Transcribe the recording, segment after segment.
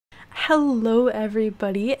Hello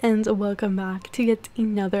everybody and welcome back to yet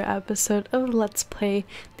another episode of Let's Play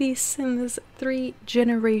The Sims 3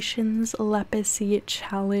 Generations Lepacy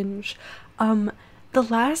Challenge. The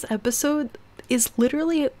last episode is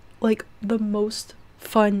literally like the most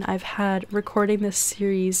fun I've had recording this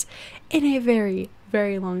series in a very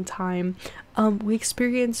long time. We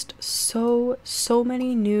experienced so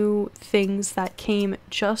many new things that came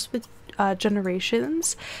just with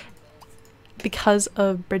Generations because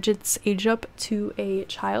of Bridget's age up to a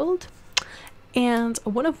child, and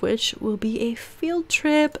one of which will be a field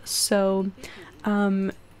trip. So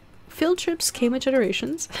field trips came with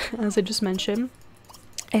Generations, as I just mentioned,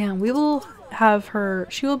 and we will have her,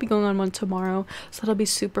 she will be going on one tomorrow, so that'll be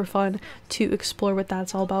super fun to explore what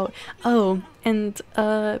that's all about. Oh, and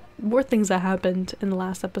more things that happened in the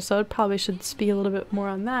last episode, probably should speak a little bit more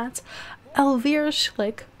on that. Elvira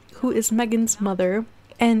Schlick, who is Meaghan's mother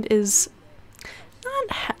and is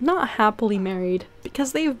not happily married,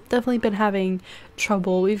 because they've definitely been having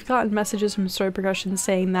trouble. We've gotten messages from story progression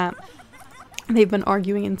saying that they've been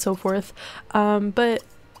arguing and so forth, but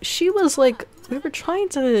she was like, we were trying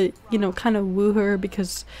to, you know, kind of woo her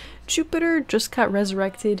because Jupiter just got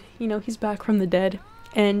resurrected, you know, he's back from the dead,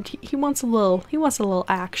 and he wants a little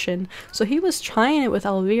action. So he was trying it with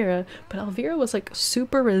Elvira, but Elvira was like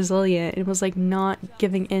super resilient and was like not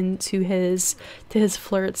giving in to his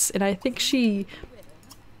flirts. And I think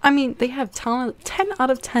they have 10 out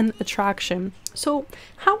of 10 attraction. So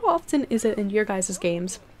how often is it in your guys'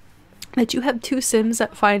 games that you have two Sims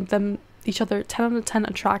that find each other 10 out of 10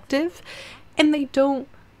 attractive, and they don't,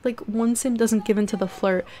 like, one Sim doesn't give in to the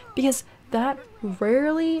flirt? Because that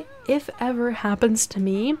rarely, if ever, happens to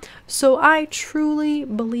me. So I truly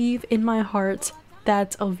believe in my heart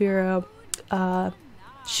that Elvira,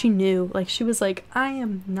 she knew, like, she was like, I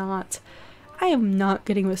am not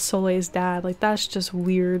getting with Soleil's dad. Like, that's just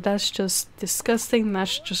weird, that's just disgusting,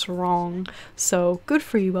 that's just wrong. So good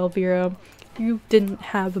for you, Elvira. You didn't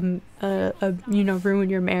have you know, ruin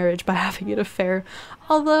your marriage by having an affair.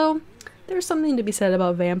 Although there's something to be said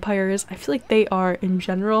about vampires. I feel like they are in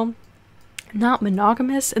general not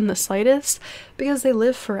monogamous in the slightest, because they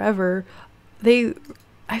live forever. I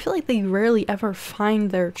feel like they rarely ever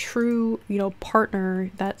find their true, you know,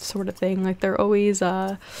 partner, that sort of thing. Like, they're always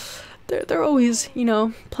they're always, you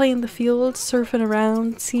know, playing the field, surfing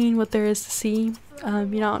around, seeing what there is to see,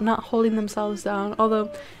 you know, not holding themselves down.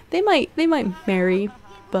 Although they might marry,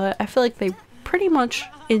 but I feel like they pretty much,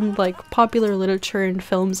 in like popular literature and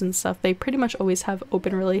films and stuff, they pretty much always have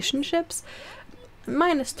open relationships,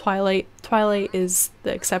 minus Twilight. Twilight is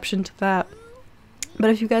the exception to that. But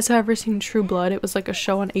if you guys have ever seen True Blood, it was like a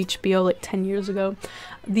show on HBO like 10 years ago.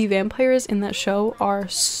 The vampires in that show are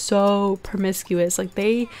so promiscuous. Like,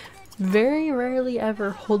 they very rarely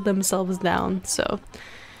ever hold themselves down. So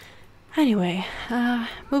anyway,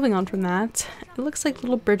 moving on from that, it looks like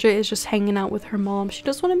little Bridget is just hanging out with her mom. She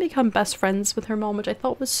does want to become best friends with her mom, which I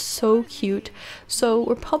thought was so cute. So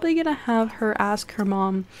we're probably gonna have her ask her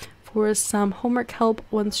mom for some homework help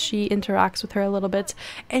once she interacts with her a little bit.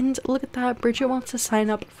 And look at that, Bridget wants to sign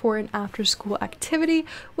up for an after-school activity,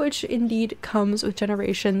 which indeed comes with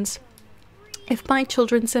Generations. If my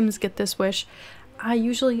children's Sims get this wish, I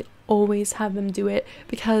usually always have them do it,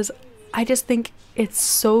 because I just think it's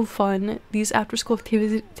so fun. These after-school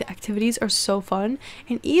activities are so fun,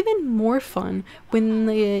 and even more fun when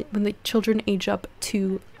the children age up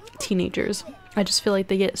to teenagers. I just feel like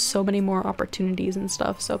they get so many more opportunities and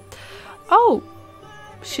stuff. So, oh,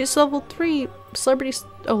 she's level 3 celebrity.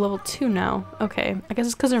 Oh, level 2 now. Okay, I guess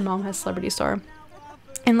it's because her mom has Celebrity Star.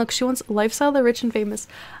 And look, she wants lifestyle of the rich and famous.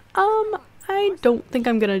 I don't think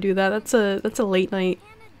I'm gonna do that. That's a late night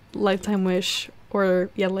lifetime wish, or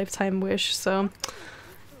yeah, lifetime wish. So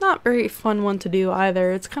not very fun one to do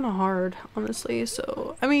either. It's kind of hard, honestly.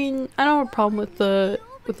 So I mean, I don't have a problem with the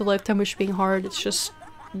lifetime wish being hard. It's just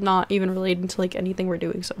not even related to like anything we're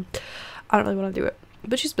doing, so I don't really want to do it.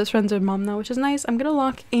 But she's best friends with mom now, which is nice. I'm gonna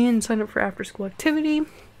lock in, sign up for after school activity,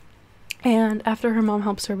 and after her mom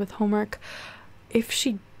helps her with homework,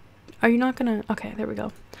 are you not gonna, okay, there we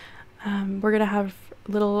go. We're gonna have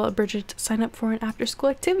little Bridget sign up for an after school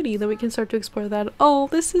activity, then we can start to explore that. Oh,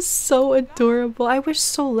 this is so adorable. I wish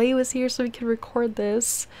Soleil was here so we could record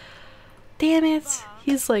this. Damn it.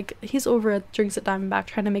 He's over at Drinks at Diamondback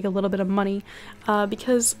trying to make a little bit of money,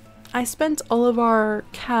 because I spent all of our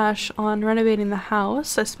cash on renovating the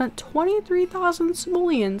house. I spent 23,000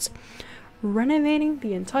 simoleons renovating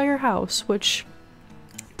the entire house, which,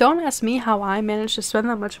 don't ask me how I managed to spend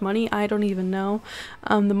that much money. I don't even know.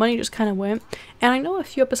 The money just kind of went. And I know a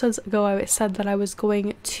few episodes ago I said that I was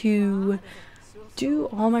going to do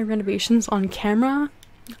all my renovations on camera,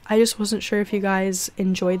 I just wasn't sure if you guys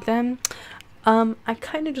enjoyed them. I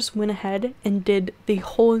kind of just went ahead and did the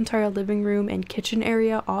whole entire living room and kitchen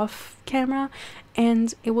area off camera,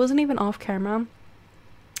 and it wasn't even off camera.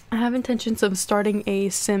 I have intentions of starting a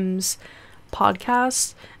Sims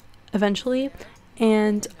podcast eventually,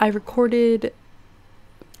 and I recorded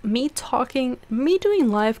me doing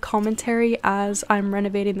live commentary as I'm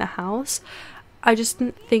renovating the house. I just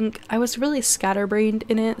didn't think, I was really scatterbrained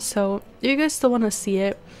in it, so if you guys still want to see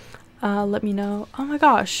it, let me know. Oh my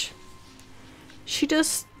gosh, she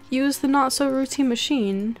just used the not so routine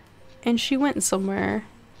machine and she went somewhere.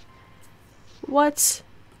 What?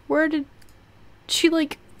 Where did she,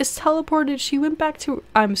 like, is teleported? She went back to,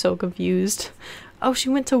 I'm so confused. Oh, she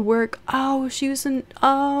went to work. Oh, she was in,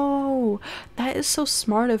 oh, that is so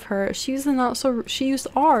smart of her. She used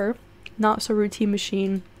our not so routine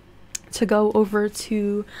machine to go over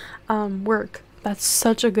to work. That's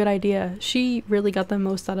such a good idea. She really got the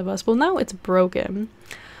most out of us. Well, now it's broken,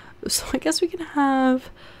 so I guess we can have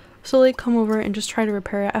Soleil come over and just try to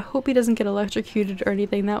repair it. I hope he doesn't get electrocuted or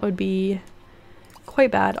anything. That would be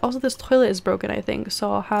quite bad. Also, this toilet is broken, I think,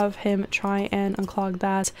 so I'll have him try and unclog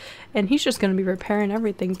that, and he's just going to be repairing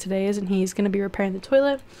everything today, isn't he? He's going to be repairing the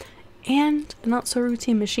toilet and a not so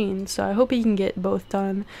routine machine, so I hope he can get both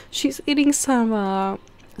done. She's eating some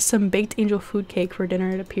baked angel food cake for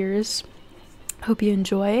dinner, it appears. Hope you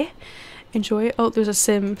enjoy. Oh, there's a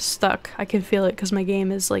sim stuck. I can feel it because my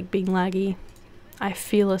game is like being laggy. I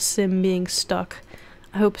feel a sim being stuck.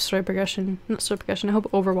 I hope I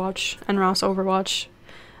hope Overwatch and Ross Overwatch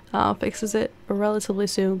fixes it relatively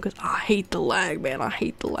soon, because I hate the lag, man. I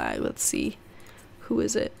hate the lag. Let's see, who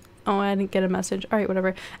is it? Oh, I didn't get a message. All right,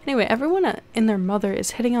 whatever. Anyway, everyone and their mother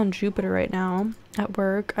is hitting on Jupiter right now at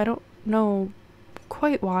work. I don't know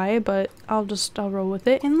quite why, but I'll roll with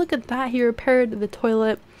it. And look at that, he repaired the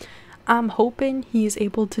toilet. I'm hoping he's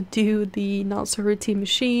able to do the not so routine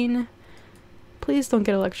machine. Please don't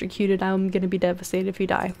get electrocuted. I'm gonna be devastated if you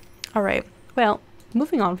die. All right, well,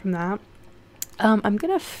 moving on from that, I'm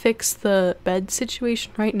gonna fix the bed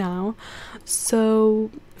situation right now. So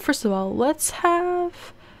first of all, let's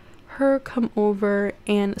have her come over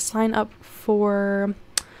and sign up for,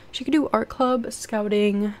 she could do art club,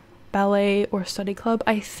 scouting, ballet, or study club.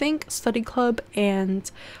 I think study club and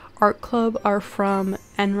art club are from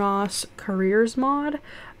NROS careers mod,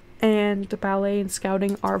 and ballet and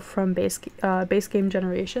scouting are from base game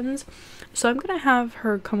generations. So I'm gonna have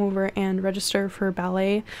her come over and register for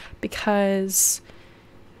ballet, because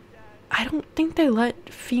I don't think they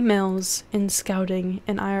let females in scouting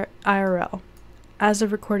in IRL. As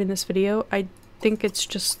of recording this video, I think it's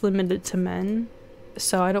just limited to men,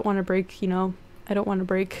 so I don't want to break, you know, I don't want to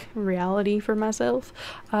break reality for myself.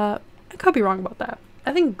 I could be wrong about that.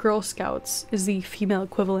 I think Girl Scouts is the female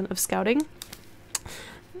equivalent of scouting.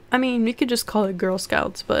 I mean, we could just call it Girl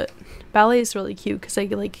Scouts, but ballet is really cute because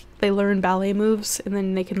they learn ballet moves and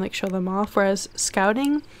then they can like show them off. Whereas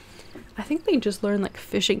scouting, I think they just learn like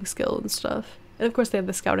fishing skill and stuff. And of course they have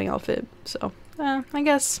the scouting outfit. So I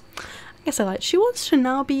guess I like. She wants to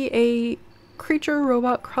now be a creature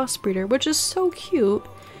robot crossbreeder, which is so cute.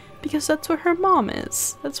 Because that's what her mom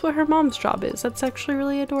is. That's what her mom's job is. That's actually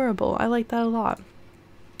really adorable. I like that a lot.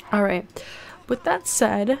 Alright, with that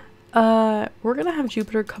said, we're gonna have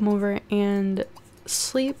Jupiter come over and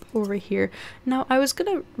sleep over here. Now, I was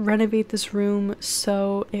gonna renovate this room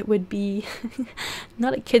so it would be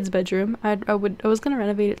not a kid's bedroom. I was gonna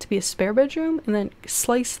renovate it to be a spare bedroom and then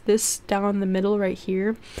slice this down the middle right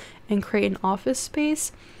here and create an office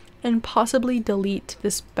space, and possibly delete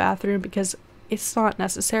this bathroom because it's not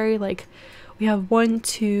necessary. Like, we have 1,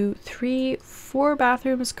 2, 3, 4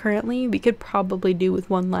 bathrooms currently. We could probably do with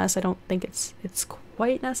one less. I don't think it's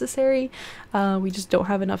quite necessary. We just don't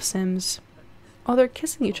have enough Sims. Oh, they're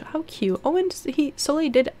kissing each other. How cute. Oh, and Soleil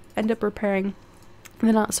did end up repairing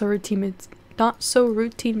the not so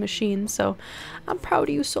routine machine. So I'm proud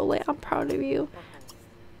of you, Soleil. I'm proud of you.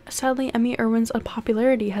 Sadly, Emmy Irwin's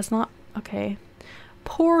unpopularity has not. Okay.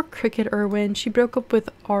 Poor Cricket Irwin. She broke up with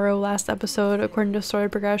Aro last episode, according to story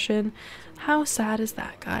progression. How sad is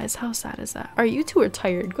that, guys? How sad is that? Alright, you two are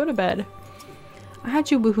tired. Go to bed. I had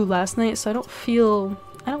you woohoo last night, so I don't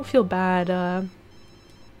feel bad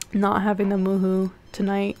not having them woohoo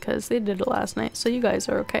tonight, because they did it last night, so you guys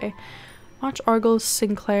are okay. Watch Argos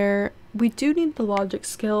Sinclair. We do need the logic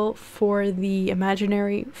skill for the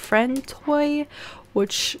imaginary friend toy,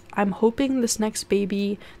 which I'm hoping this next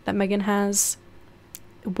baby that Meaghan has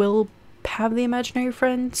will have the imaginary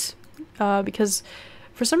friends, because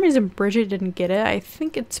for some reason Bridget didn't get it. I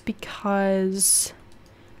think it's because,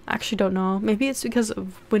 I actually don't know, maybe it's because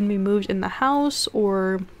of when we moved in the house,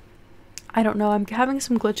 or I don't know, I'm having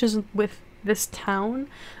some glitches with this town.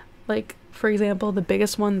 Like, for example, the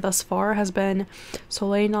biggest one thus far has been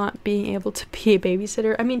Soleil not being able to be a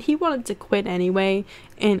babysitter. I mean, he wanted to quit anyway,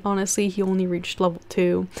 and honestly, he only reached level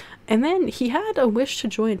 2. And then he had a wish to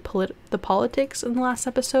join the politics in the last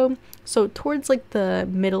episode. So towards like the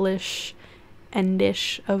middle-ish,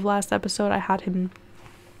 endish of last episode, I had him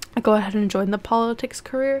go ahead and join the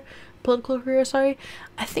political career, sorry.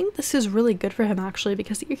 I think this is really good for him actually,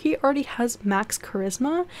 because he already has max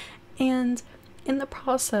charisma, and in the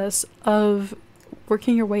process of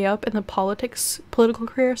working your way up in the political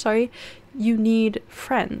career, sorry, you need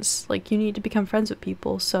friends. Like, you need to become friends with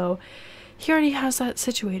people, so he already has that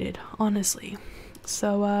situated, honestly.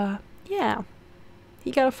 So yeah, he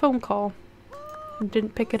got a phone call and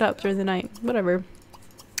didn't pick it up during the night. Whatever,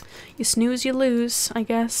 you snooze you lose, I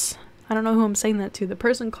guess. I don't know who I'm saying that to, the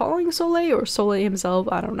person calling Soleil or Soleil himself,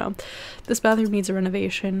 I don't know. This bathroom needs a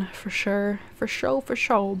renovation for sure, for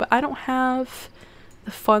sure, but I don't have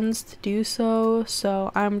the funds to do so,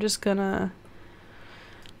 so I'm just gonna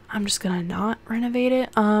not renovate it.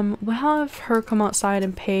 We'll have her come outside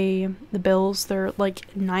and pay the bills. They're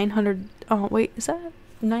like 900, oh wait, is that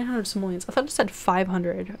 900 simoleons? I thought it said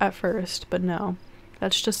 500 at first, but no,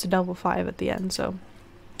 that's just a double 5 at the end, so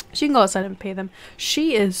she can go outside and pay them.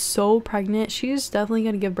 She is so pregnant. She's definitely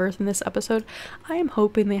going to give birth in this episode. I am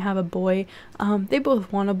hoping they have a boy. They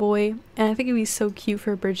both want a boy, and I think it'd be so cute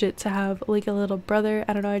for Bridget to have like a little brother.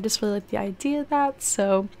 I don't know, I just really like the idea of that,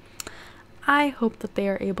 so I hope that they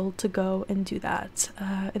are able to go and do that.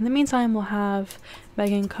 In the meantime, we'll have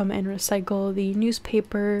Meaghan come and recycle the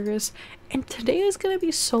newspapers, and today is going to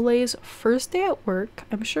be Soleil's first day at work.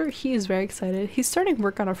 I'm sure he is very excited. He's starting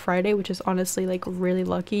work on a Friday, which is honestly like really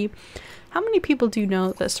lucky. How many people do you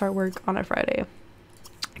know that start work on a Friday?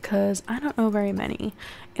 Because I don't know very many.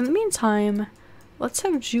 In the meantime, let's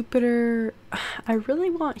have Jupiter.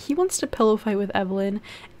 He wants to pillow fight with Evenlynn,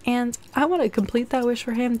 and I want to complete that wish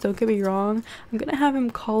for him, don't get me wrong. I'm gonna have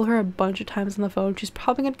him call her a bunch of times on the phone. She's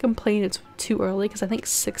probably gonna complain it's too early, because I think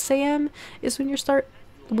 6 a.m. is when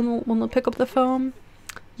when they'll pick up the phone.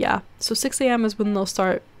 Yeah, so 6 a.m. is when they'll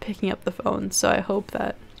start picking up the phone, so I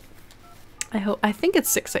think it's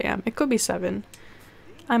 6 a.m. It could be 7.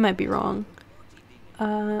 I might be wrong.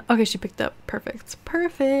 Okay, she picked up. Perfect.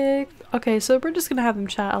 Okay, so we're just gonna have them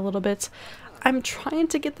chat a little bit. I'm trying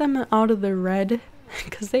to get them out of the red,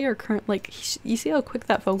 because they are you see how quick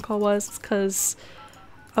that phone call was? It's because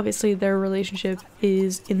obviously their relationship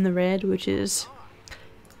is in the red, which is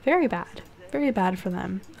very bad for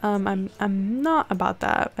them. I'm not about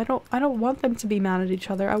that. I don't want them to be mad at each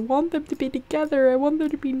other. I want them to be together. I want them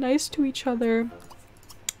to be nice to each other.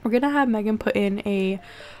 We're gonna have Meaghan put in a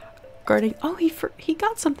guarding. Oh, he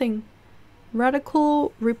got something.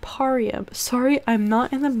 Radical Reparium. Sorry, I'm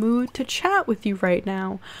not in the mood to chat with you right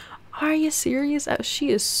now. Are you serious?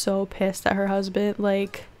 She is so pissed at her husband.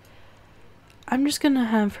 Like, I'm just gonna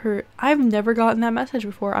have her. I've never gotten that message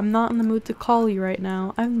before. I'm not in the mood to call you right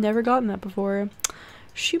now. I've never gotten that before.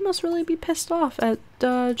 She must really be pissed off at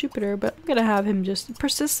Jupiter, but I'm gonna have him just.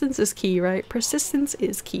 Persistence is key, right? Persistence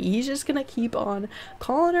is key. He's just gonna keep on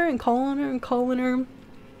calling her and calling her and calling her.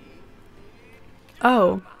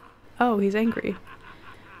 Oh, he's angry.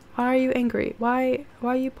 Why are you angry? Why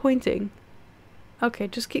are you pointing? Okay,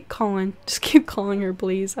 just keep calling. Just keep calling her,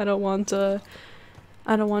 please. I don't want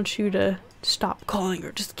you to stop calling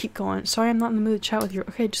her. Just keep going. Sorry, I'm not in the mood to chat with you.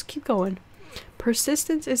 Okay, just keep going.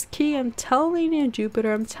 Persistence is key. I'm telling you,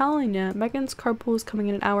 Jupiter. I'm telling you. Meaghan's carpool is coming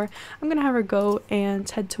in an hour. I'm gonna have her go and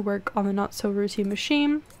head to work on the not-so-routine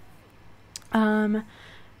machine.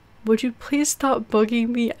 Would you please stop bugging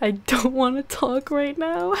me? I don't want to talk right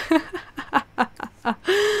now.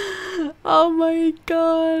 Oh my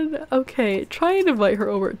god. Okay, try and invite her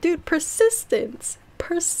over. Dude, persistence.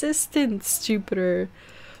 Persistence, Jupiter.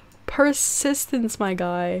 Persistence, my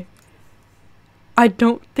guy. I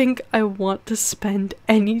don't think I want to spend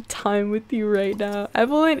any time with you right now.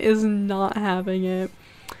 Evelyn is not having it.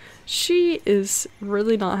 She is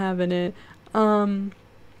really not having it. I'm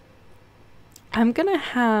just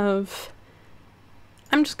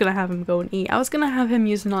gonna have him go and eat. I was gonna have him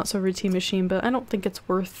use the not-so-routine machine, but I don't think it's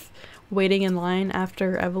worth waiting in line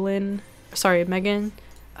after Meaghan.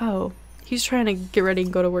 Oh, he's trying to get ready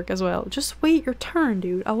and go to work as well. Just wait your turn,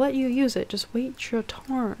 dude. I'll let you use it. Just wait your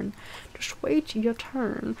turn. Just wait your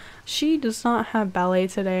turn. She does not have ballet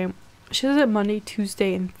today. She does it Monday,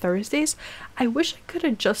 Tuesday, and Thursdays. I wish I could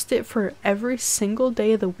adjust it for every single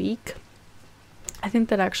day of the week. I think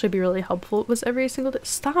that'd actually be really helpful. It was every single day.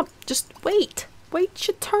 Stop. Just wait. Wait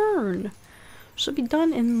your turn. She'll be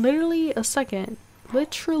done in literally a second.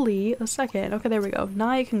 literally a second. Okay, there we go. Now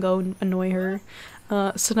I can go and annoy her.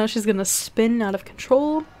 So now she's gonna spin out of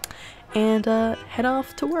control and head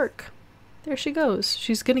off to work. There she goes.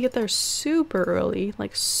 She's gonna get there super early,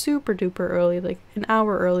 like super duper early, like an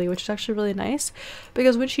hour early, which is actually really nice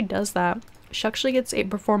because when she does that, she actually gets a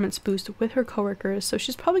performance boost with her coworkers, so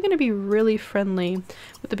she's probably gonna be really friendly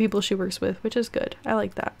with the people she works with, which is good. I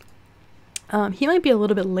like that. He might be a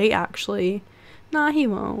little bit late actually. Nah, he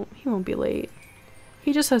won't. He won't be late.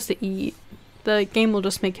 He just has to eat. The game will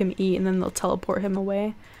just make him eat and then they'll teleport him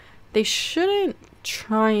away. They shouldn't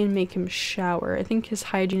try and make him shower. I think his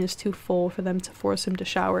hygiene is too full for them to force him to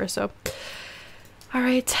shower, so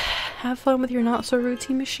alright, have fun with your not so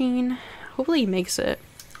routine machine. Hopefully he makes it.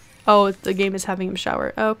 Oh, the game is having him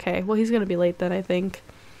shower. Okay, well he's gonna be late then, I think.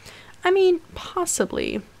 I mean,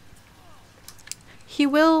 possibly. He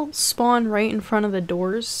will spawn right in front of the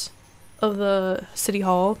doors of the city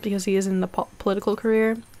hall because he is in the political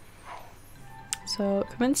career. So,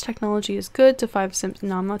 commence technology is good to 5 sims.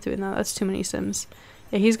 No, I'm not doing that. That's too many sims.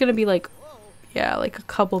 Yeah, he's gonna be like, yeah, like a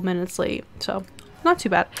couple minutes late. So, not too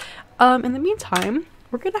bad. In the meantime,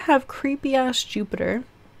 we're gonna have creepy ass Jupiter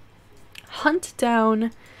hunt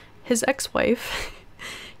down his ex-wife.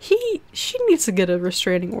 She needs to get a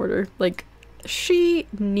restraining order. Like, she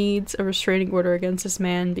needs a restraining order against this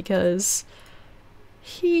man because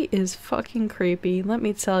he is fucking creepy. Let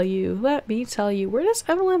me tell you. Let me tell you. Where does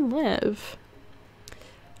Evelyn live?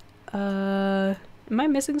 Am I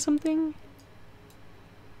missing something?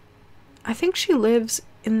 I think she lives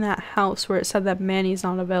in that house where it said that Manny's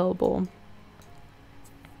not available.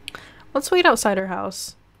 Let's wait outside her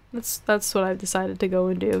house. That's what I've decided to go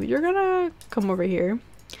and do. You're gonna come over here.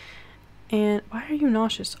 And why are you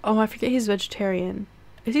nauseous? Oh, I forget he's vegetarian.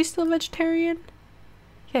 Is he still vegetarian?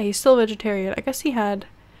 Yeah, he's still vegetarian. I guess he had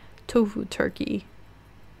tofu turkey.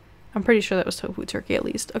 I'm pretty sure that was tofu turkey at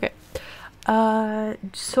least. Okay.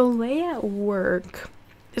 Soleil at work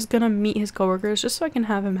is gonna meet his coworkers just so I can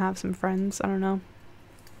have him have some friends. I don't know.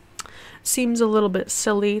 Seems a little bit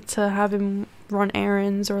silly to have him run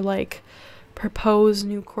errands or like propose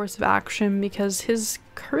new course of action because his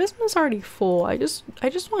charisma's already full. I just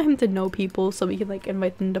want him to know people so we can like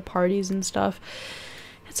invite them to parties and stuff.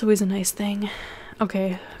 It's always a nice thing.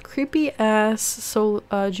 Okay, creepy ass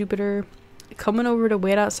Jupiter coming over to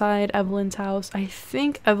wait outside Evelyn's house. I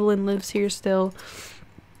think Evelyn lives here still.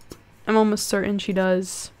 I'm almost certain she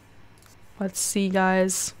does. Let's see,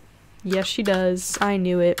 guys. Yes, she does. I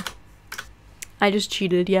knew it. I just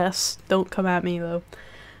cheated. Yes. Don't come at me, though.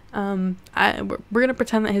 We're gonna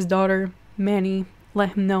pretend that his daughter, Manny, let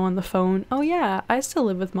him know on the phone. Oh, yeah, I still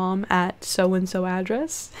live with mom at so-and-so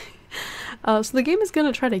address. So the game is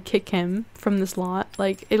gonna try to kick him from this lot.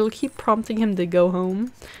 Like, it'll keep prompting him to go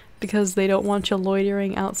home because they don't want you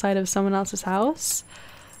loitering outside of someone else's house.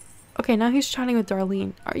 Okay, now he's chatting with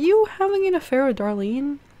Darlene. Are you having an affair with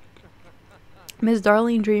Darlene? Miss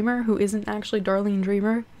Darlene Dreamer, who isn't actually Darlene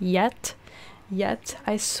Dreamer yet.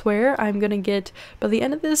 I swear I'm gonna get, by the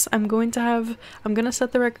end of this, I'm gonna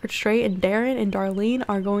set the record straight and Darren and Darlene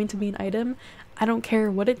are going to be an item. I don't care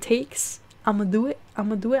what it takes. I'm gonna do it. I'm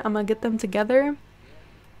gonna get them together.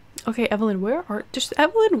 Okay, Evelyn,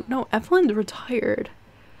 Evelyn retired.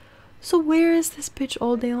 So where is this bitch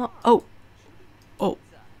all day long?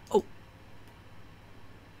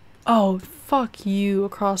 Oh, fuck you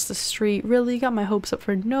across the street. Really? Got my hopes up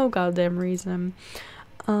for no goddamn reason.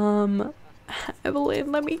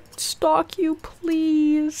 Evelyn, let me stalk you,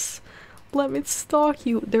 please. Let me stalk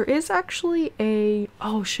you. There is actually a...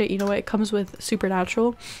 Oh, shit, you know what? It comes with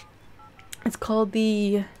Supernatural. It's called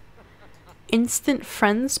the Instant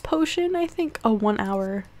Friends Potion, I think. Oh, 1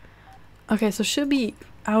 hour. Okay, so she'll be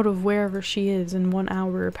out of wherever she is in 1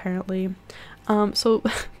 hour, apparently. So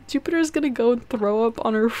Jupiter's gonna go and throw up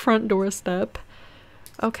on her front doorstep.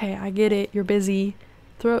 Okay, I get it. You're busy.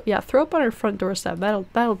 Throw up on her front doorstep.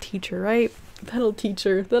 That'll teach her, right? That'll teach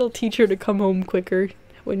her to come home quicker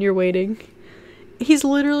when you're waiting. He's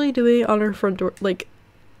literally doing it on her front door, like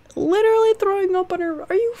literally throwing up on her.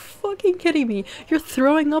 Are you fucking kidding me? You're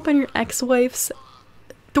throwing up on your ex-wife's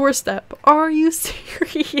doorstep. Are you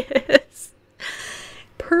serious?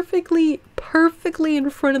 Perfectly in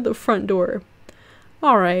front of the front door.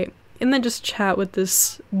 All right. And then just chat with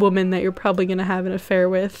this woman that you're probably gonna have an affair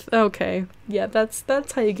with. Okay, yeah, that's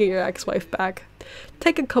how you get your ex-wife back.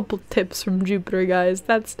 Take a couple tips from Jupiter, guys.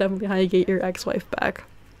 That's definitely how you get your ex-wife back.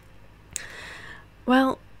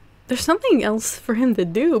 Well, there's something else for him to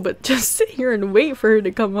do, but just sit here and wait for her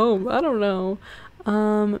to come home. I don't know.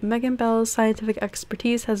 Meaghan Bell's scientific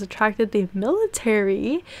expertise has attracted the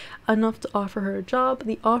military enough to offer her a job.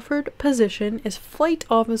 The offered position is Flight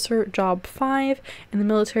Officer Job 5 in the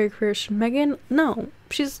military career. Meaghan, no,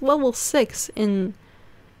 she's level 6 in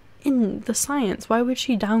the science. Why would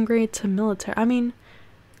she downgrade to military? I mean,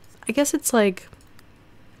 I guess it's like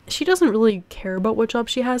she doesn't really care about what job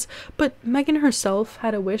she has, but Meaghan herself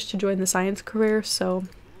had a wish to join the science career, so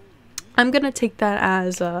I'm gonna take that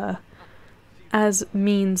as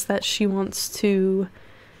means that she wants to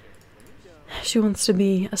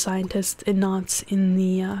be a scientist and not in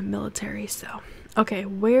the military. So okay,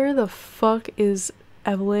 where the fuck is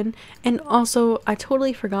Evelyn? And also I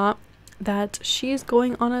totally forgot that she is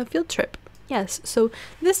going on a field trip. Yes, so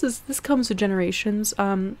this comes with generations.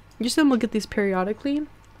 Your sim will get these periodically,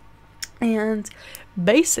 and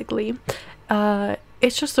basically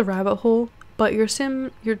it's just a rabbit hole. But your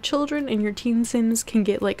children and your teen sims can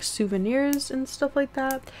get like souvenirs and stuff like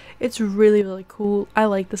that. It's really, really cool. I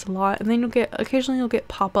like this a lot. And then occasionally you'll get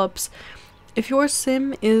pop-ups. If your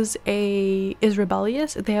sim is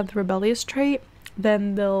rebellious, if they have the rebellious trait,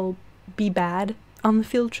 then they'll be bad on the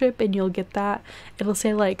field trip and you'll get that. It'll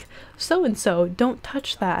say like, so and so don't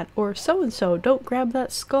touch that, or so and so don't grab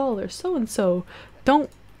that skull, or so and so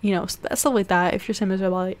don't, you know, stuff like that if your sim is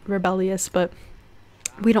rebellious. But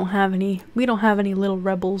we don't have any little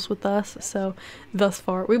rebels with us, so thus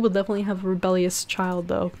far. We will definitely have a rebellious child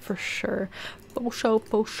though, for sure. Faux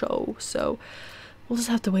show. So we'll just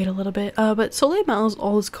have to wait a little bit. But Soleil Mountain's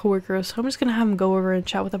all his coworkers, so I'm just gonna have him go over and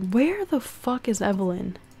chat with them. Where the fuck is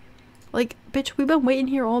Evelyn? Like, bitch, we've been waiting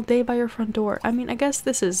here all day by your front door. I mean, I guess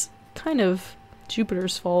this is kind of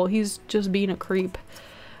Jupiter's fault. He's just being a creep.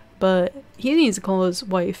 But he needs to call his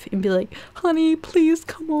wife and be like, honey, please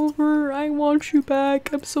come over. I want you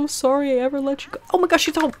back. I'm so sorry I ever let you go. Oh my gosh,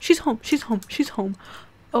 she's home.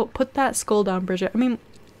 Oh, put that skull down, Bridget. I mean,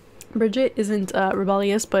 Bridget isn't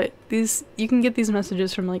rebellious, but you can get these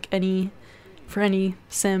messages from like any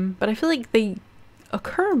sim. But I feel like they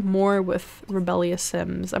occur more with rebellious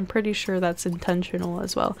sims. I'm pretty sure that's intentional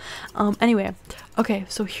as well. Anyway, okay,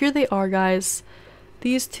 so here they are, guys.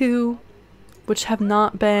 These two, which have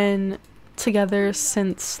not been together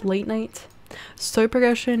since late night. Story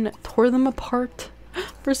progression tore them apart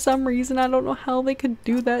for some reason. I don't know how they could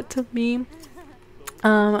do that to me.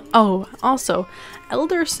 Oh, also,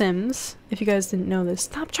 elder sims, if you guys didn't know this,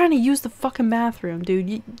 stop trying to use the fucking bathroom,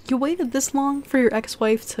 dude. You waited this long for your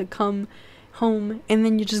ex-wife to come home and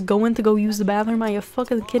then you just go in to go use the bathroom? Are you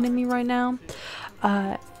fucking kidding me right now?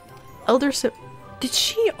 Elder sim, did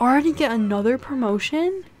she already get another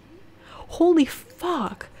promotion? Holy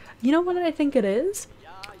fuck. You know what I think it is?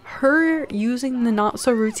 Her using the not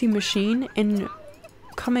so rootsy machine and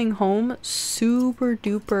coming home super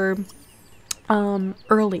duper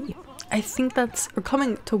early. I think that's, or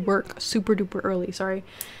coming to work super duper early, sorry.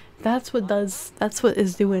 That's what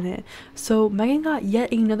is doing it. So Meaghan got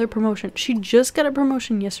yet another promotion. She just got a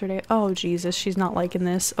promotion yesterday. Oh Jesus, she's not liking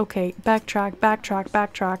this. Okay,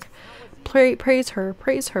 backtrack. Praise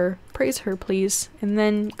her, please, and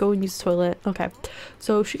then go and use the toilet. Okay,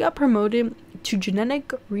 so she got promoted to genetic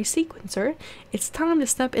resequencer. It's time to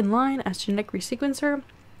step in line as genetic resequencer.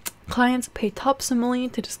 Clients pay top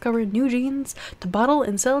simoleon to discover new genes to bottle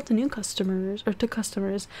and sell to customers.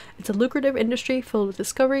 It's a lucrative industry filled with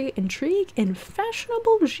discovery, intrigue, and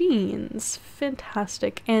fashionable genes.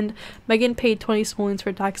 Fantastic. And Meaghan paid 20 simoleons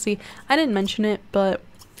for a taxi. I didn't mention it, but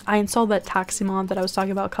I installed that taxi mod that I was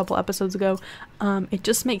talking about a couple episodes ago. It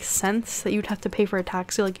just makes sense that you'd have to pay for a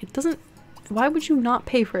taxi. Like, it doesn't... Why would you not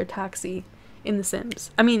pay for a taxi in The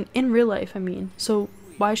Sims? I mean, in real life, I mean. So,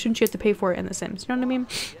 why shouldn't you have to pay for it in The Sims? You know what I mean?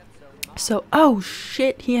 So, oh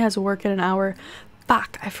shit, he has work in an hour.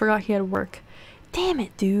 Fuck, I forgot he had work. Damn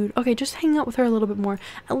it, dude. Okay, just hang out with her a little bit more.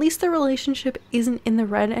 At least their relationship isn't in the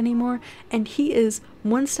red anymore. And he is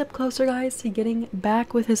one step closer, guys, to getting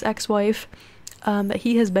back with his ex-wife. That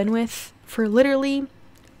he has been with for literally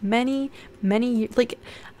many years. Like,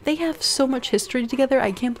 they have so much history together.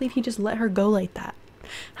 I can't believe he just let her go like that.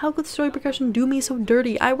 How could story progression do me so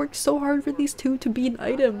dirty? I worked so hard for these two to be an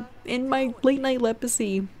item in my late night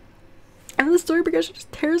Lepacy, and the story progression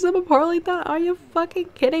just tears them apart like that. Are you fucking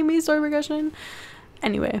kidding me, story progression?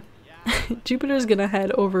 Anyway, Jupiter's gonna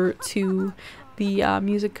head over to the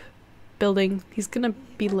music building. He's gonna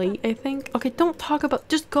be late, I think. Okay, don't talk about,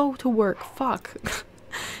 just go to work. Fuck.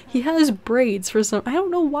 He has braids for some, I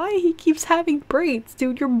don't know why he keeps having braids,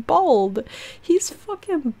 dude. You're bald. He's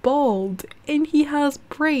fucking bald and he has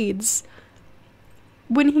braids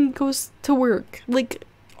when he goes to work. Like,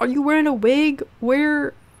 are you wearing a wig?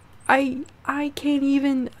 Where I can't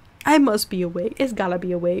even, I must be a wig. It's gotta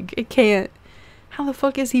be a wig. It can't How the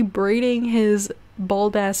fuck is he braiding his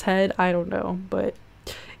bald ass head? I don't know, but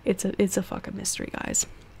it's a fucking mystery, guys.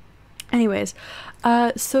 Anyways,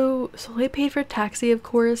 so they paid for a taxi, of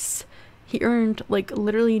course. He earned like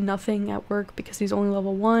literally nothing at work because he's only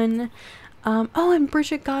level 1. Oh, and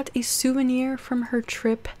Bridget got a souvenir from her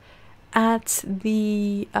trip at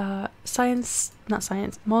the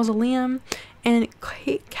mausoleum, and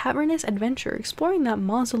cavernous adventure. Exploring that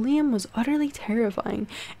mausoleum was utterly terrifying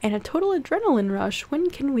and a total adrenaline rush. When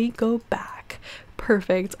can we go back?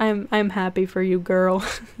 Perfect. I'm happy for you, girl.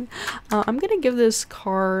 I'm gonna give this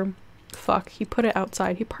car, fuck, he put it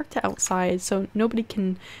outside. He parked it outside so nobody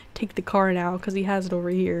can take the car now because he has it over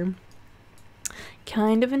here.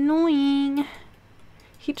 Kind of annoying.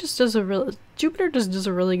 He just does Jupiter just does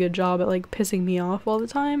a really good job at like pissing me off all the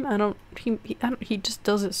time. He just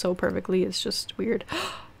does it so perfectly. It's just weird.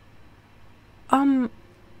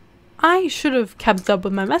 I should have kept up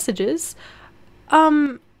with my messages.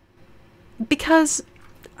 Because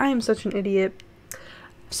I am such an idiot.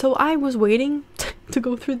 So I was waiting to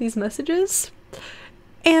go through these messages,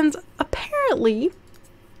 and apparently,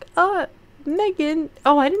 Meaghan,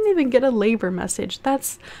 oh, I didn't even get a labor message.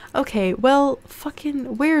 That's okay. Well,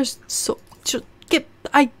 fucking, where's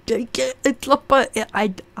I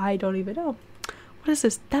don't even know. What is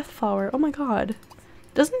this? Death flower. Oh my god.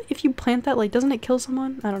 If you plant that, like, doesn't it kill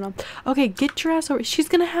someone? I don't know. Okay, get your ass over. She's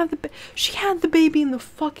gonna have she had the baby in the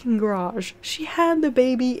fucking garage. She had the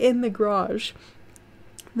baby in the garage.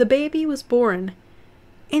 The baby was born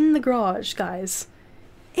in the garage, guys.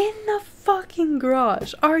 In the fucking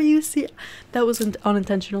garage. Are you serious? That was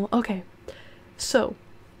unintentional. Okay. So,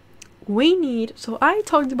 so I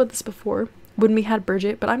talked about this before when we had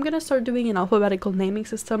Bridget, but I'm gonna start doing an alphabetical naming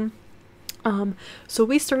system. So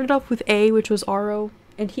we started off with A, which was Aro,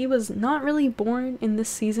 and he was not really born in this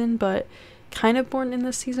season, but kind of born in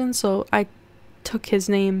this season, so I took his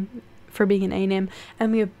name for being an A name.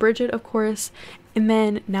 And we have Bridget, of course, and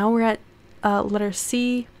then now we're at letter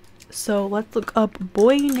C. So let's look up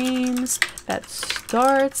boy names that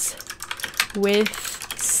starts with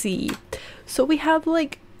C. So we have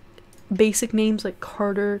like basic names like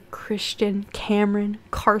Carter, Christian, Cameron,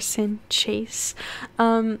 Carson, Chase.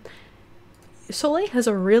 Soleil has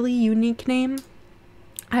a really unique name.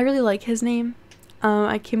 I really like his name.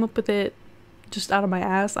 I came up with it just out of my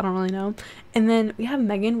ass. I don't really know. And then we have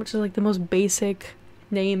Meaghan, which is like the most basic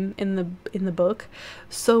name in the book.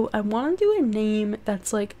 So I want to do a name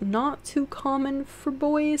that's like not too common for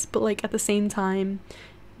boys, but like at the same time,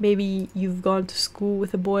 maybe you've gone to school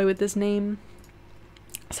with a boy with this name.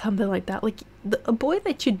 Something like that. Like a boy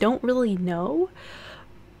that you don't really know,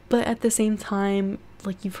 but at the same time,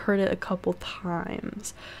 like you've heard it a couple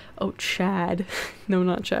times. Oh, Chad. No,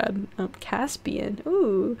 not Chad. Caspian.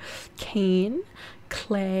 Ooh. Kane.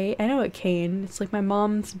 Clay. I know a Kane. It's like my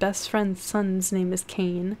mom's best friend's son's name is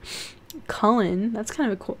Kane. Cullen. That's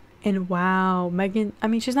kind of a cool. And wow, Meaghan. I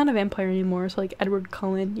mean, she's not a vampire anymore. So like Edward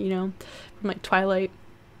Cullen, you know, from like Twilight.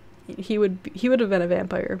 He would have been a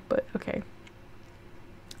vampire, but okay.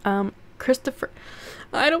 Christopher.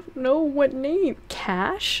 I don't know what name.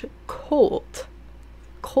 Cash. Colt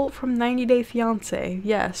from 90 Day Fiance.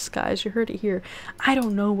 Yes, guys, you heard it here. I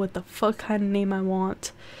don't know what the fuck kind of name I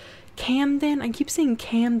want. Camden. I keep saying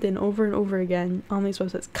Camden over and over again on these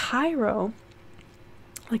websites. Cairo.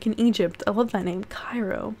 Like in Egypt. I love that name.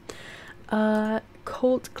 Cairo.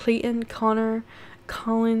 Colt, Clayton, Connor,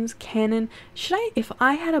 Collins, Cannon. If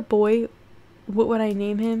I had a boy, what would I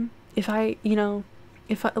name him? If I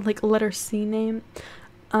like letter C name.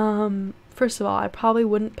 First of all, I probably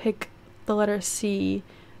wouldn't pick the letter C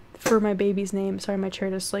for my baby's name. Sorry, my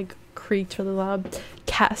chair just like creaked really loud.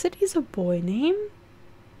 Cassidy's a boy name?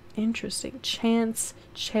 Interesting. Chance,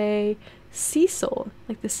 Che, Cecil,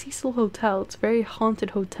 like the Cecil Hotel. It's a very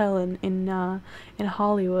haunted hotel in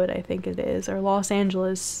Hollywood, I think it is, or Los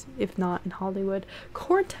Angeles, if not in Hollywood.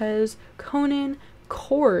 Cortez, Conan,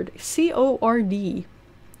 Cord, C-O-R-D,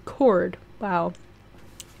 Cord. Wow.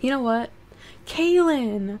 You know what?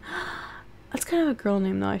 Kaylin. That's kind of a girl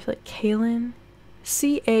name though. I feel like Kaylin.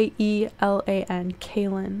 C-A-E-L-A-N.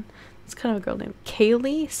 Kaylin. It's kind of a girl name.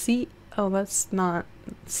 Kaylee. Oh, that's not.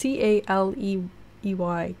 C-A-L-E-Y.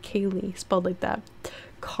 Kaylee. Spelled like that.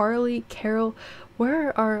 Carly. Carol.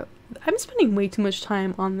 I'm spending way too much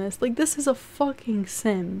time on this. Like, this is a fucking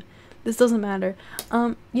sim. This doesn't matter.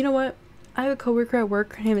 You know what? I have a coworker at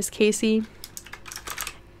work. Her name is Casey.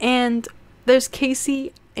 And there's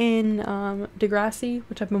Casey in Degrassi,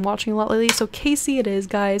 which I've been watching a lot lately. So Casey it is,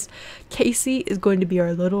 guys. Casey is going to be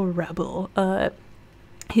our little rebel.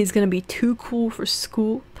 He's gonna be too cool for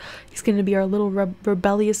school. He's gonna be our little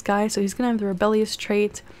rebellious guy. So he's gonna have the rebellious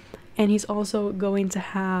trait, and he's also going to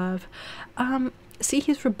have see,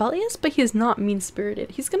 he's rebellious, but he's not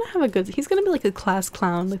mean-spirited. He's gonna be like a class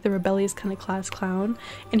clown, like the rebellious kind of class clown.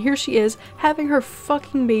 And here she is having her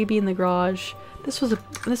fucking baby in the garage. This was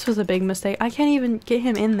a big mistake. I can't even get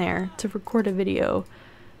him in there to record a video.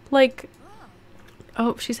 Like,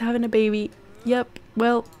 oh, she's having a baby. Yep.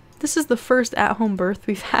 Well, this is the first at-home birth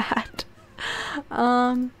we've had.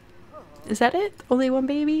 Is that it? Only one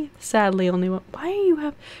baby? Sadly, only one. Why do you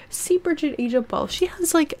have... See Bridget age up well. She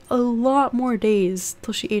has like a lot more days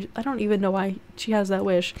till she age... I don't even know why she has that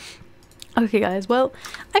wish. Okay, guys. Well,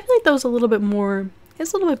 I feel like that was a little bit more...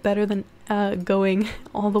 It's a little bit better than going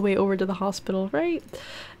all the way over to the hospital, right?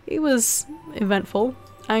 It was eventful.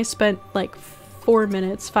 I spent like 5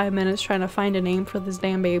 minutes trying to find a name for this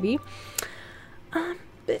damn baby.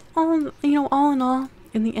 But all in all,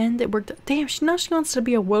 in the end, it worked. Damn, now she wants to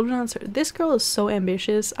be a world announcer. This girl is so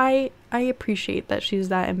ambitious. I appreciate that she's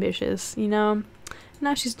that ambitious, you know?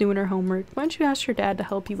 Now she's doing her homework. Why don't you ask your dad to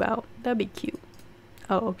help you out? That'd be cute.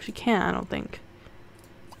 Oh, she can't, I don't think.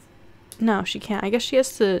 No, she can't. I guess she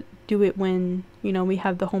has to do it when, you know, we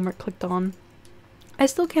have the homework clicked on. I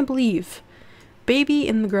still can't believe. Baby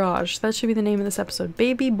in the garage. That should be the name of this episode.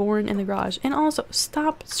 Baby born in the garage. And also,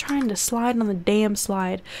 stop trying to slide on the damn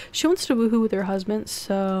slide. She wants to woohoo with her husband,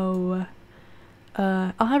 so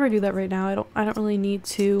I'll have her do that right now. I don't really need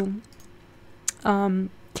to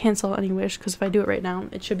cancel any wish, because if I do it right now,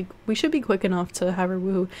 we should be quick enough to have her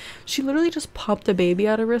woohoo. She literally just popped a baby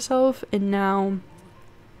out of herself, and now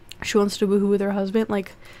she wants to woohoo with her husband.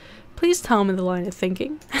 Like, please tell me the line of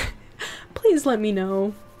thinking. Please let me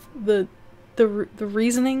know the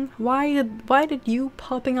reasoning. Why did you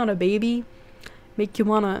popping on a baby make you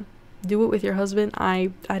want to do it with your husband?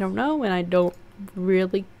 I don't know, and I don't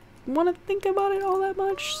really want to think about it all that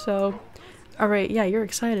much. So, all right, yeah, you're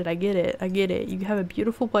excited. I get it. You have a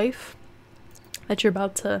beautiful wife that you're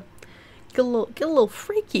about to get a little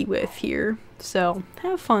freaky with here. So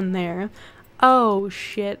have fun there. Oh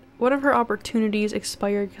shit! One of her opportunities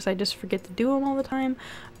expired because I just forget to do them all the time.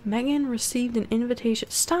 Meaghan received an invitation.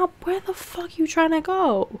 Stop! Where the fuck you trying to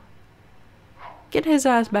go? Get his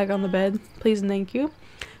ass back on the bed, please and thank you.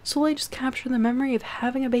 Slowly just capture the memory of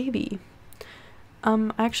having a baby.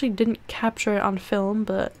 I actually didn't capture it on film,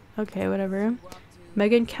 but okay, whatever.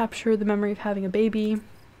 Meaghan captured the memory of having a baby,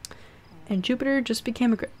 and Jupiter just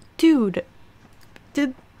became a dude.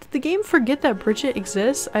 Did the game forget that Bridget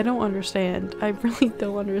exists? I don't understand. I really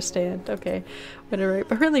don't understand. Okay, whatever.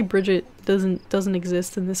 Apparently Bridget doesn't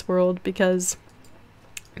exist in this world because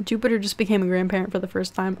Jupiter just became a grandparent for the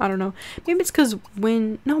first time. I don't know. Maybe it's because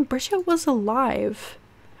no, Bridget was alive.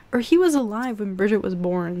 Or he was alive when Bridget was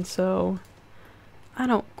born, so I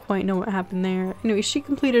don't quite know what happened there. Anyway, she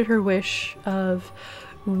completed her wish of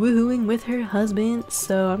woohooing with her husband,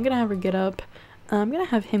 so I'm gonna have her get up. I'm gonna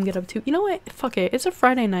have him get up too. You know what? Fuck it. It's a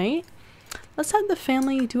Friday night. Let's have the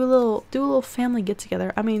family do a little family get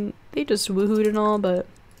together. I mean, they just woohooed and all, but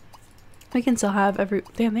we can still have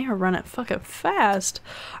damn, they are running fucking fast.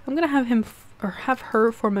 I'm gonna have him have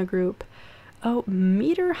her form a group. Oh,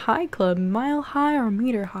 meter high club. Mile high or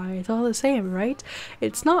meter high. It's all the same, right?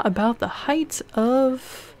 It's not about the height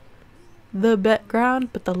of the background,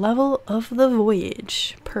 but the level of the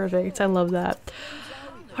voyage. Perfect. I love that.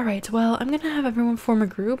 Alright, well, I'm gonna have everyone form a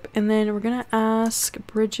group, and then we're gonna ask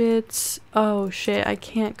Bridget. Oh shit, I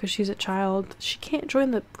can't because she's a child. She can't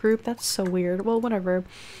join the group. That's so weird. Well, whatever.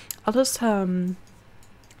 I'll just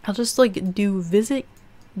like do visit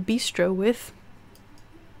bistro with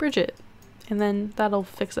Bridget, and then that'll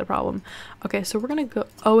fix the problem. Okay, so we're gonna go.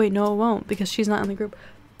 Oh wait, no, it won't because she's not in the group.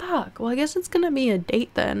 Fuck. Well, I guess it's gonna be a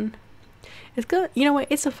date then. It's good. You know what?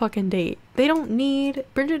 It's a fucking date.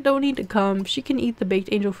 Bridget don't need to come. She can eat the baked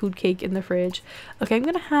angel food cake in the fridge. Okay, I'm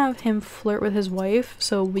gonna have him flirt with his wife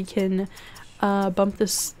so we can bump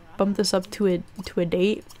this up to a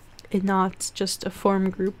date and not just a form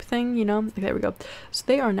group thing, you know? Okay, there we go. So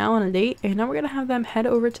they are now on a date, and now we're gonna have them head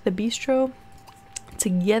over to the bistro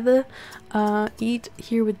together, eat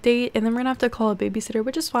here with date, and then we're gonna have to call a babysitter,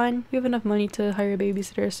 which is fine. We have enough money to hire a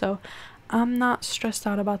babysitter, so I'm not stressed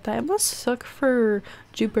out about that. It must suck for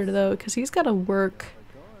Jupiter though, because he's got to work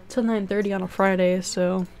till 9:30 on a Friday,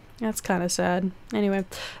 so that's kind of sad. Anyway,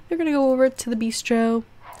 we're gonna go over to the bistro.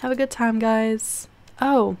 Have a good time, guys.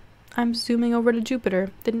 Oh, I'm zooming over to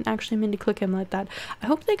Jupiter. Didn't actually mean to click him like that. I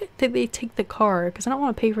hope they take the car, because I don't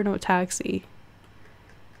want to pay for no taxi.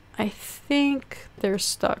 I think they're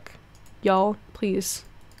stuck. Y'all, please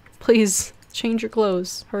change your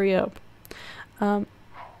clothes. Hurry up.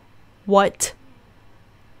 What?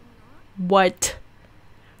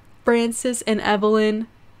 Francis and Evelyn?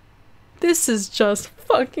 This is just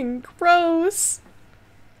fucking gross.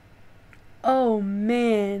 Oh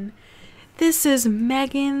man. This is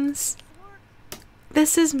Meaghan's.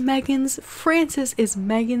 Francis is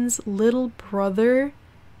Meaghan's little brother.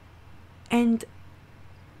 And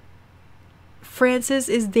Francis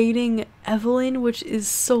is dating Evenlynn, which is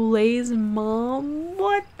Soleil's mom.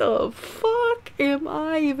 What the fuck am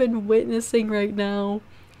I even witnessing right now?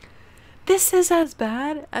 This is as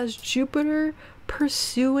bad as Jupiter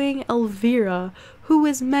pursuing Elvira, who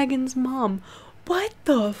is Meaghan's mom. What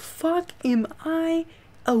the fuck am I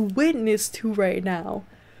a witness to right now?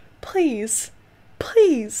 Please,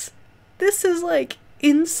 please. This is like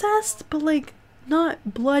incest, but like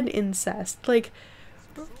not blood incest. Like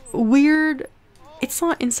weird. It's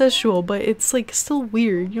not incestual, but it's like still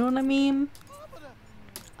weird. You know what I mean?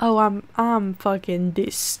 Oh, I'm fucking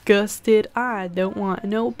disgusted. I don't want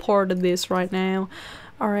no part of this right now.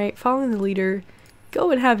 Alright, following the leader.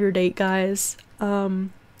 Go and have your date, guys.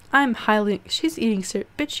 I'm highly— she's eating cereal.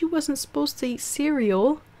 Bitch, you wasn't supposed to eat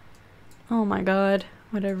cereal. Oh my god.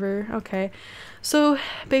 Whatever. Okay. So,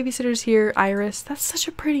 babysitter's here. Iris. That's such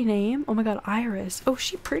a pretty name. Oh my god, Iris. Oh,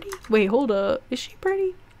 she pretty? Wait, hold up. Is she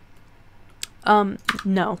pretty?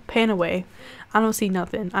 No. Pan away. I don't see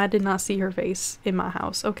nothing. I did not see her face in my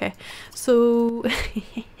house. Okay. So,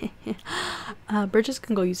 Bridget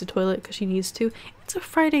can go use the toilet because she needs to. It's a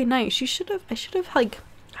Friday night. I should have, like,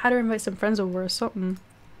 had her invite some friends over or something.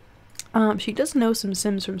 She does know some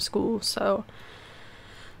Sims from school, so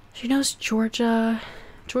she knows Georgia.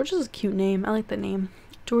 Georgia's a cute name. I like that name.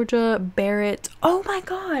 Georgia, Barrett. Oh my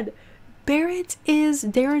god! Barrett is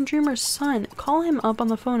Darren Dreamer's son. Call him up on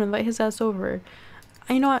the phone, invite his ass over.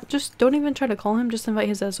 You know what? Just don't even try to call him, just invite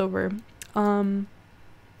his ass over.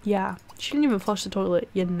 Yeah. She didn't even flush the toilet,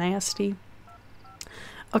 you nasty.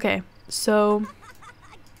 Okay, so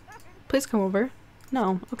please come over.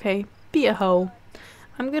 No, okay. Be a hoe.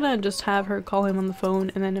 I'm gonna just have her call him on the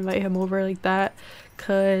phone and then invite him over like that,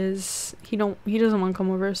 cause he doesn't want to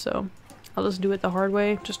come over, so I'll just do it the hard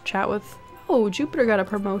way. Just chat with— oh, Jupiter got a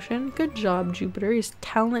promotion. Good job, Jupiter. He's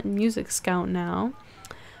talent music scout now.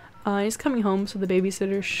 He's coming home, so the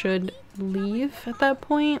babysitter should leave at that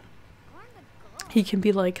point. He can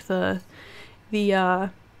be like you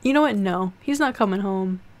know what? No, he's not coming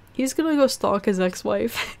home. He's gonna go stalk his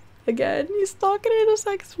ex-wife. Again, he's stalking his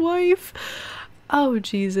ex-wife. Oh,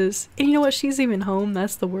 Jesus. And you know what? She's even home.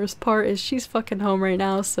 That's the worst part, is she's fucking home right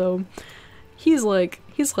now, so he's like,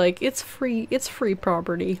 it's free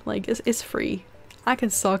property. Like, it's free. I can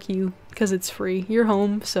stalk you because it's free. You're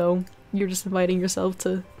home, so you're just inviting yourself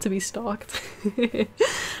to be stalked.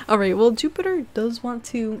 Alright, well, Jupiter does want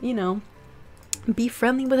to, you know, be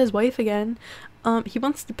friendly with his wife again. He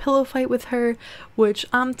wants to pillow fight with her, which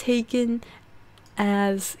I'm taking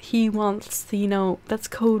as he wants to, you know, that's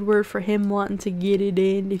code word for him wanting to get it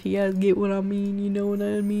in, if you guys get what I mean, you know what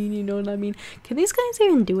I mean, you know what I mean. Can these guys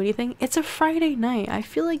even do anything? It's a Friday night. I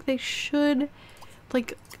feel like they should,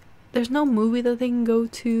 like, there's no movie that they can go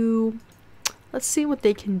to. Let's see what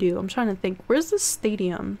they can do. I'm trying to think. Where's the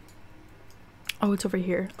stadium? Oh, it's over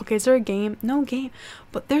here. Okay, is there a game? No game.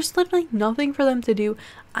 But there's literally nothing for them to do.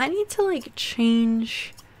 I need to, like,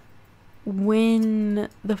 change when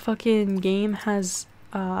the fucking game has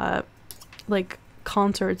like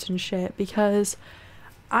concerts and shit, because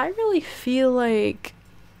I really feel like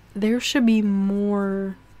there should be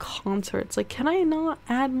more concerts. Like, can I not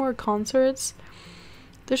add more concerts?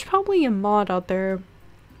 There's probably a mod out there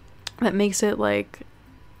that makes it like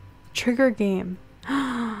trigger game.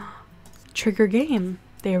 Trigger game.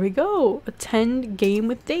 There we go. Attend game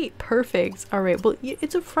with date. Perfect. Alright, well,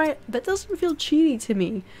 it's a Friday. That doesn't feel cheaty to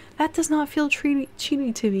me. That does not feel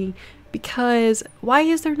cheaty to me. Because why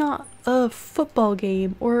is there not a football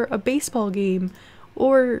game or a baseball game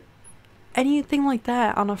or anything like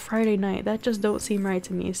that on a Friday night? That just don't seem right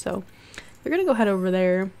to me. So we're gonna go head over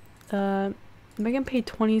there. Meaghan paid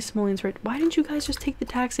 20 simoleons for it. Why didn't you guys just take the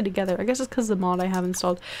taxi together? I guess it's because the mod I have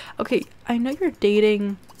installed. Okay, I know you're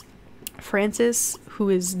dating Francis, who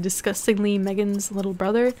is disgustingly Meaghan's little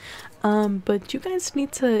brother, but you guys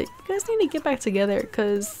need to get back together,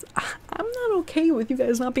 because I'm not okay with you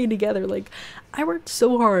guys not being together. Like, I worked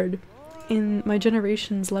so hard in my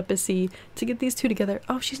generation's Lepacy to get these two together.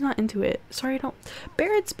 Oh, she's not into it. Sorry, don't—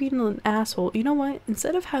 Barrett's being an asshole. You know what?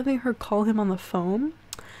 Instead of having her call him on the phone,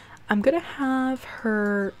 I'm gonna have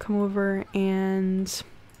her come over and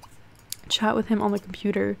chat with him on the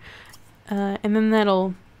computer, and then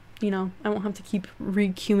that'll, you know, I won't have to keep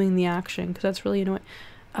re-queuing the action, because that's really annoying.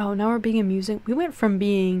 Oh, now we're being amusing. We went from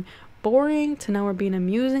being boring to now we're being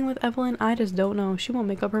amusing with Evelyn. I just don't know. She won't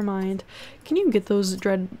make up her mind. Can you get those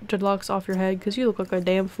dreadlocks off your head? Because you look like a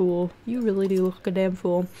damn fool. You really do look like a damn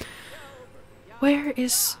fool. Where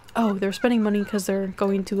is... Oh, they're spending money because they're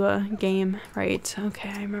going to a game. Right. Okay,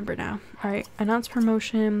 I remember now. Alright, announce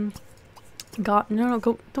promotion.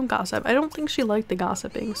 No, don't gossip. I don't think she liked the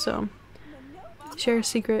gossiping, so... Share a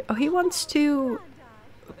secret. Oh, he wants to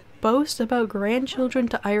boast about grandchildren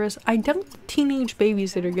to Iris. I doubt teenage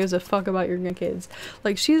babysitter gives a fuck about your grandkids.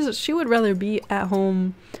 Like, she would rather be at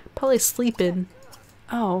home, probably sleeping.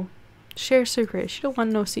 Oh, share secret. She don't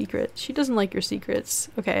want no secret. She doesn't like your secrets.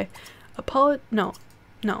 Okay. No.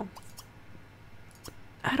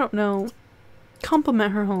 I don't know.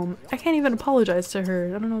 Compliment her home. I can't even apologize to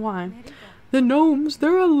her. I don't know why. The gnomes,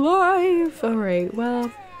 they're alive! Alright,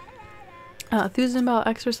 well... Enthusiasm about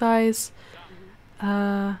exercise.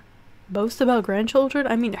 Boast about grandchildren?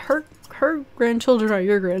 I mean, her grandchildren are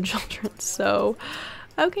your grandchildren, so...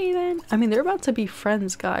 Okay then. I mean, they're about to be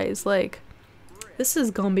friends, guys. Like, this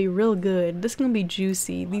is gonna be real good. This is gonna be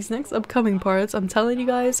juicy. These next upcoming parts, I'm telling you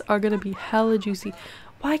guys, are gonna be hella juicy.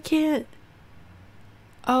 Why can't...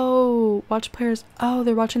 Oh, watch players. Oh,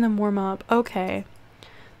 they're watching them warm up. Okay.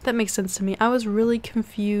 That makes sense to me. I was really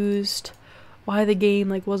confused why the game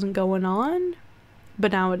like wasn't going on,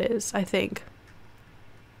 but now it is, I think.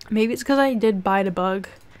 Maybe it's because I did buy debug,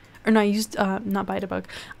 or no, I used not buy debug.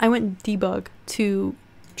 I went debug to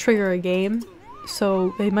trigger a game,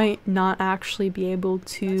 so they might not actually be able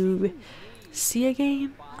to see a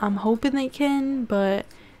game. I'm hoping they can, but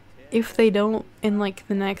if they don't in like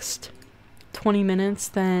the next 20 minutes,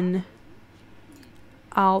 then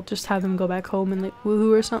I'll just have them go back home and like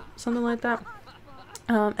woohoo or something like that.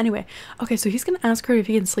 Anyway, okay, so he's gonna ask her if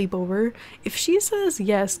he can sleep over. If she says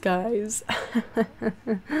yes, guys,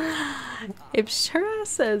 if Shara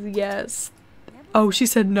says yes, oh, she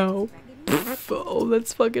said no. Oh,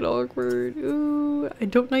 that's fucking awkward. Ooh, I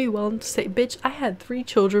don't know you well to say, bitch, I had 3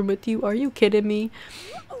 children with you. Are you kidding me?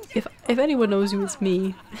 If anyone knows you, it's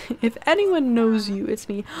me. If anyone knows you, it's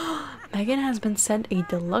me. Meaghan has been sent a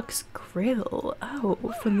deluxe grill.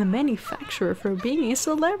 Oh, from the manufacturer for being a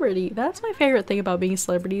celebrity. That's my favorite thing about being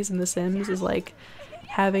celebrities in The Sims is like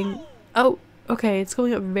having... Oh, okay, it's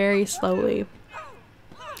going up very slowly.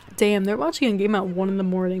 Damn, they're watching a game at 1 in the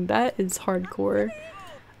morning. That is hardcore.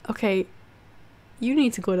 Okay, you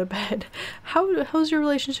need to go to bed. How's your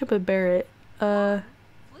relationship with Barrett?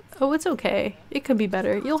 Oh, it's okay. It could be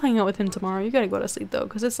better. You'll hang out with him tomorrow. You gotta go to sleep though,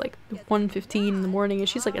 because it's like 1:15 in the morning and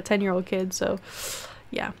she's like a 10-year-old kid, so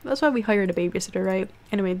yeah. That's why we hired a babysitter, right?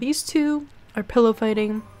 Anyway, these two are pillow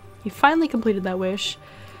fighting. He finally completed that wish.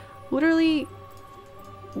 Literally,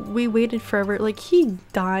 we waited forever. Like, he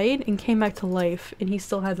died and came back to life and he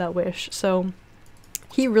still had that wish, so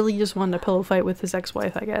he really just wanted a pillow fight with his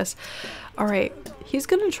ex-wife, I guess. Alright, he's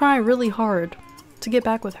gonna try really hard to get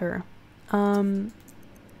back with her.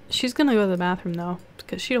 She's gonna go to the bathroom though,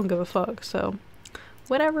 because she don't give a fuck, so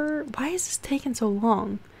whatever. Why is this taking so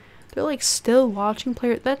long? They're like still watching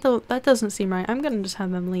players. That doesn't seem right. I'm gonna just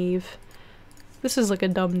have them leave. This is like a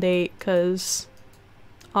dumb date, because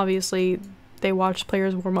obviously they watched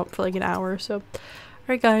players warm up for like an hour, so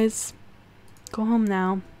alright guys, go home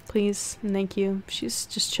now, please, and thank you. She's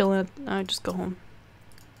just chilling. Just go home.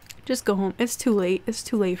 Just go home. It's too late. It's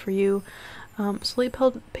too late for you. So they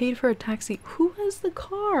paid for a taxi. Who has the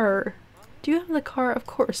car? Do you have the car? Of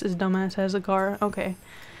course his dumbass has a car. Okay.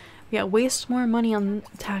 Yeah, waste more money on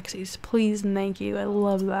taxis, please and thank you. I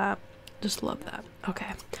love that. Just love that.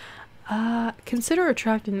 Okay. Consider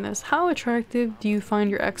attractiveness. How attractive do you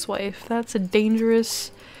find your ex-wife? That's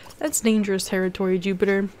dangerous territory,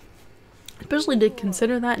 Jupiter. Especially to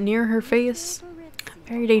consider that near her face.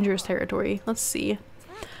 Very dangerous territory. Let's see.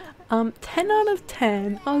 10 out of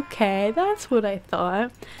 10. Okay, that's what I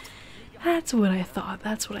thought. That's what I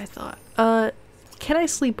thought. Can I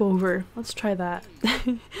sleep over? Let's try that.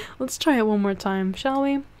 Let's try it one more time, shall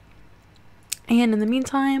we? And in the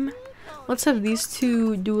meantime, let's have these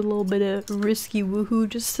two do a little bit of risky woohoo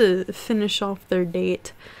just to finish off their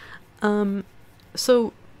date.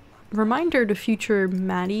 So, reminder to future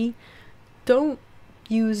Maddie, don't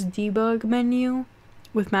use debug menu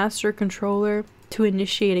with master controller to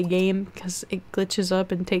initiate a game, because it glitches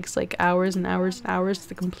up and takes like hours and hours and hours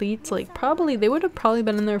to complete. Like, they would have probably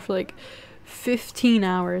been in there for like 15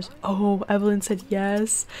 hours. Oh, Evelyn said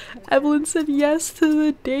yes. Evelyn said yes to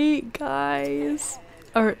the date, guys.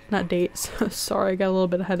 Or not date. Sorry, I got a little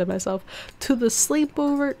bit ahead of myself. To the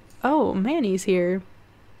sleepover. Oh, Manny's here.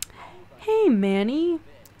 Hey, Manny.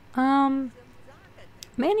 Manny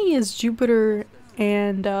is Jupiter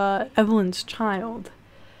and Evelyn's child.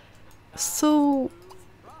 So,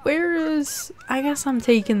 Where is... I guess I'm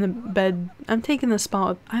taking the bed. I'm taking the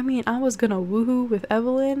spot. I mean, I was gonna woohoo with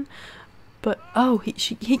Evenlynn, but oh, he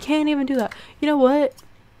can't even do that. You know what?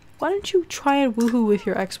 Why don't you try and woohoo with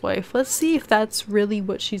your ex-wife? Let's see if that's really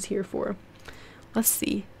what she's here for. Let's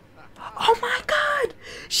see. Oh my god!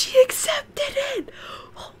 She accepted it!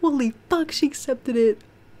 Holy fuck, she accepted it.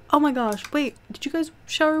 Oh my gosh. Wait, did you guys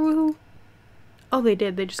shower woohoo? Oh, they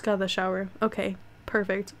did. They just got out of the shower. Okay,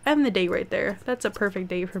 perfect. And the date right there. That's a perfect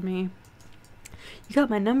date for me. You got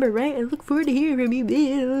my number, right? I look forward to hearing from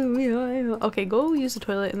you. Okay, go use the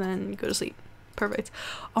toilet and then go to sleep. Perfect.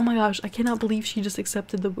 Oh my gosh, I cannot believe she just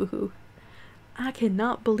accepted the woohoo. I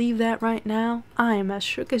cannot believe that right now. I am as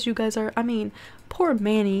shook as you guys are. I mean, poor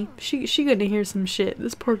Manny. She gonna hear some shit.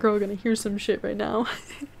 This poor girl gonna hear some shit right now.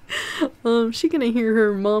 She gonna hear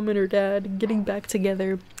her mom and her dad getting back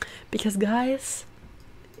together. Because guys,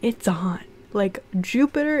 it's on. Like,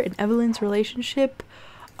 Jupiter and Evelyn's relationship,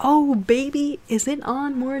 oh baby, is it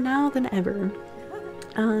on more now than ever.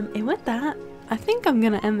 And with that, I think I'm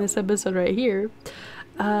gonna end this episode right here.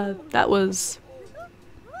 That was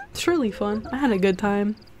surely fun. I had a good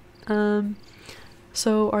time.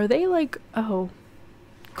 So are they like, oh,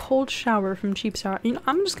 cold shower from Cheap Shower. You know,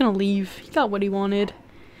 I'm just gonna leave. He got what he wanted.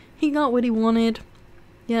 He got what he wanted.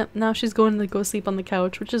 Yep, now she's going to go sleep on the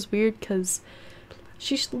couch, which is weird because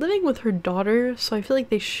she's living with her daughter, so I feel like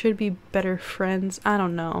they should be better friends. I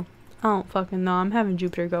don't know. I don't fucking know. I'm having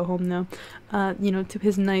Jupiter go home though. You know, to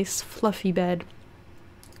his nice fluffy bed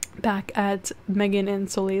back at Meaghan and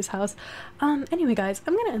Soleil's house. Anyway guys,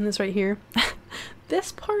 I'm gonna end this right here.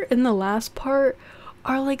 This part and the last part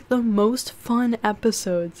are like the most fun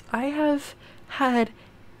episodes I have had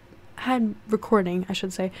recording, I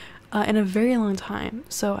should say, in a very long time.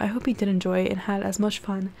 So I hope you did enjoy and had as much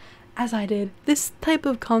fun as I did. This type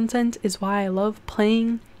of content is why I love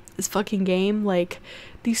playing this fucking game. Like,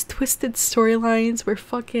 these twisted storylines where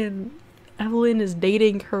fucking Evenlynn is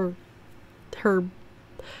dating her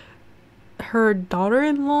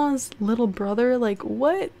daughter-in-law's little brother. Like,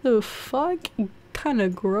 what the fuck kind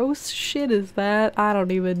of gross shit is that? I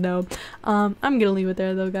don't even know. I'm gonna leave it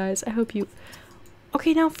there though, guys. I hope you...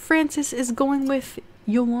 Okay, now Francis is going with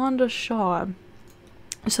Yolanda Shaw.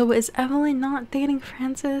 So is Evenlynn not dating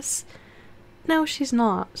Francis? No, she's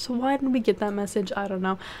not. So why did we get that message? I don't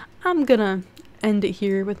know. I'm gonna end it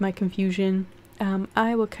here with my confusion.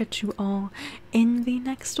 I will catch you all in the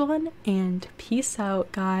next one, and peace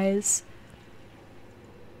out, guys.